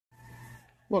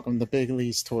Welcome to Big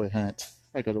Lee's Toy Hunt.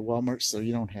 I go to Walmart so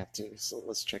you don't have to. So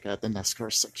let's check out the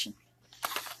NASCAR section.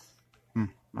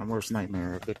 My worst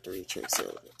nightmare, a victory chase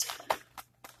of it.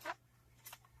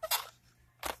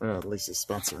 Well, at least it's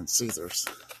sponsoring Caesars.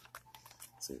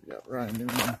 So we got Ryan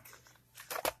Newman,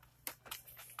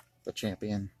 the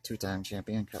champion, two-time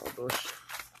champion, Kyle Busch,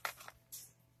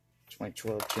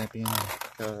 2012 champion,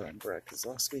 and Brad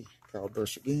Keselowski, Kyle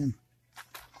Busch again.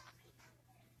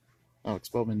 Alex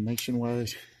Bowman Nationwide.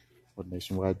 Would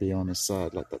Nationwide be on his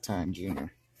side like the Time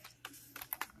Junior?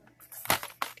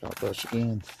 Kyle Busch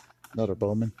again. Another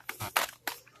Bowman.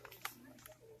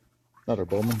 Another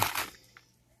Bowman.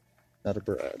 Another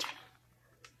Brad.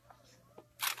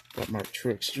 Got Mark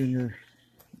Truex Jr.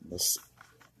 This,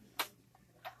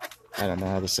 I don't know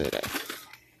how to say that.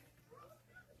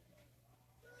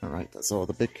 Alright, that's all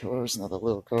the big cars, now the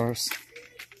little cars.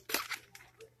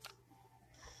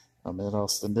 Ahmed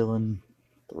Austin Dillon,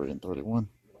 3 and 31.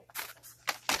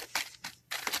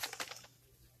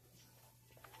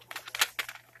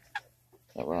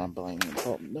 Got Ron Blaney and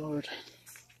Paul Menard.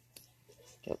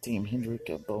 Got Team Hendrick,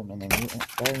 got Bowman and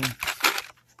Byron.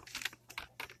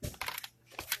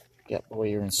 Got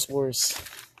Boyer and Swartz.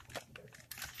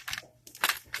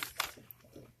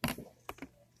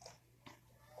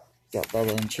 Got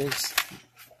Bubba and Chase.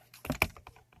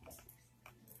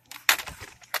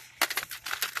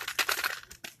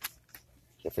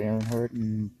 Jeff Earnhardt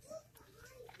and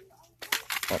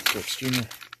Mark Truex Jr.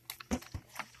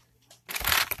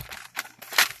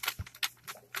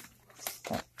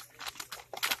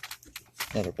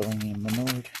 Another Blaney and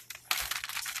Menard.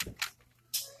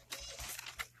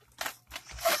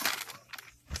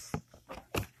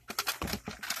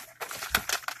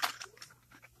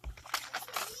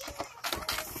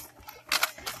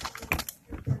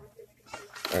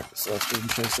 Alright, Keselowski and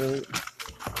Chase out.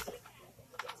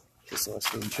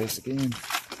 Keselowski and Chase again.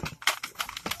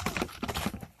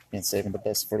 And saving the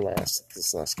best for last,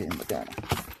 Keselowski and Logano.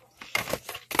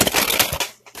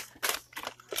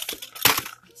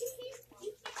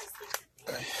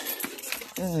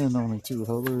 And only 2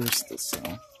 holders. This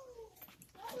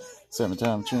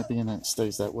 7-time champion, and it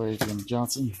stays that way. Jim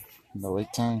Johnson, no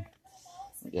 8-time.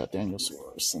 We got Daniel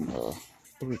Suarez in the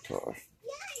 3 car.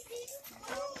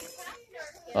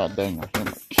 Daniel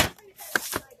Hemrick.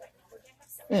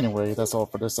 Anyway, that's all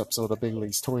for this episode of Big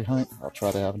Lee's Toy Hunt. I'll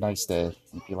try to have a nice day.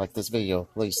 If you like this video,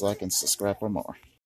 please like and subscribe for more.